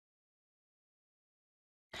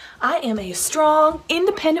I am a strong,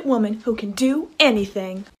 independent woman who can do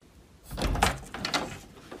anything.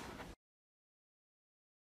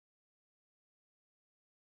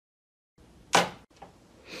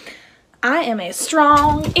 I am a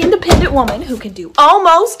strong, independent woman who can do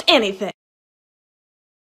almost anything.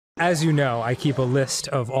 As you know, I keep a list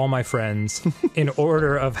of all my friends in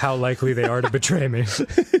order of how likely they are to betray me.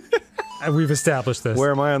 We've established this.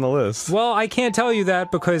 Where am I on the list? Well, I can't tell you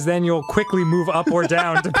that because then you'll quickly move up or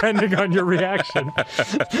down depending on your reaction.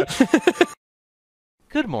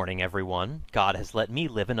 Good morning, everyone. God has let me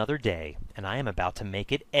live another day, and I am about to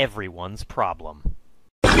make it everyone's problem.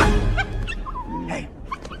 Hey.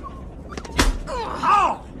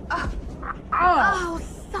 Oh! Oh,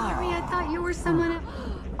 sorry. I thought you were someone else.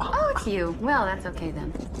 Oh, it's you. Well, that's okay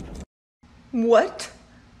then. What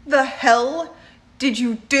the hell did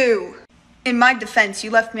you do? In my defense, you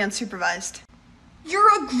left me unsupervised. You're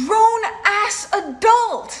a grown-ass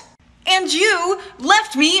adult! And you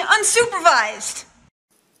left me unsupervised!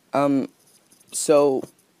 So,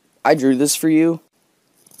 I drew this for you.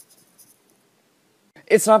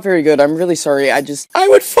 It's not very good, I'm really sorry, I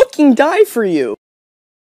would fucking die for you!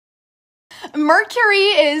 Mercury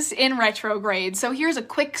is in retrograde, so here's a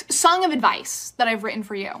quick song of advice that I've written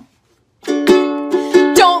for you.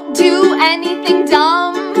 Don't do anything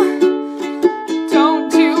dumb.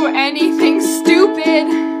 Don't do anything stupid.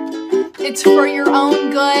 It's for your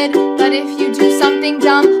own good, but if you do something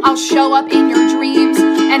dumb, I'll show up in your dreams,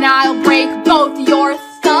 and I'll break both your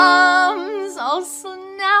thumbs. I'll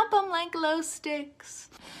snap them like glow sticks,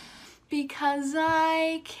 because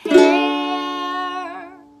I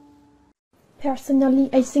care. Personally,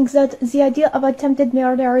 I think that the idea of attempted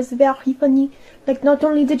murder is very funny. Like, not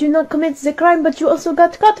only did you not commit the crime, but you also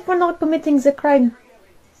got caught for not committing the crime.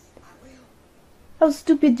 How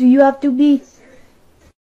stupid do you have to be?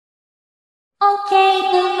 Okay,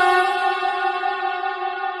 boomer.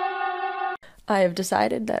 I have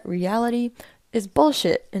decided that reality is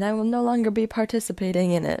bullshit, and I will no longer be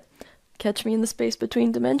participating in it. Catch me in the space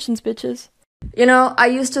between dimensions, bitches. You know, I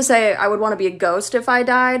used to say I would want to be a ghost if I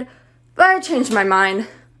died, but I changed my mind.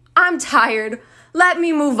 I'm tired. Let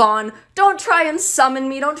me move on. Don't try and summon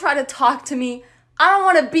me. Don't try to talk to me. I don't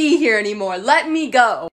want to be here anymore. Let me go.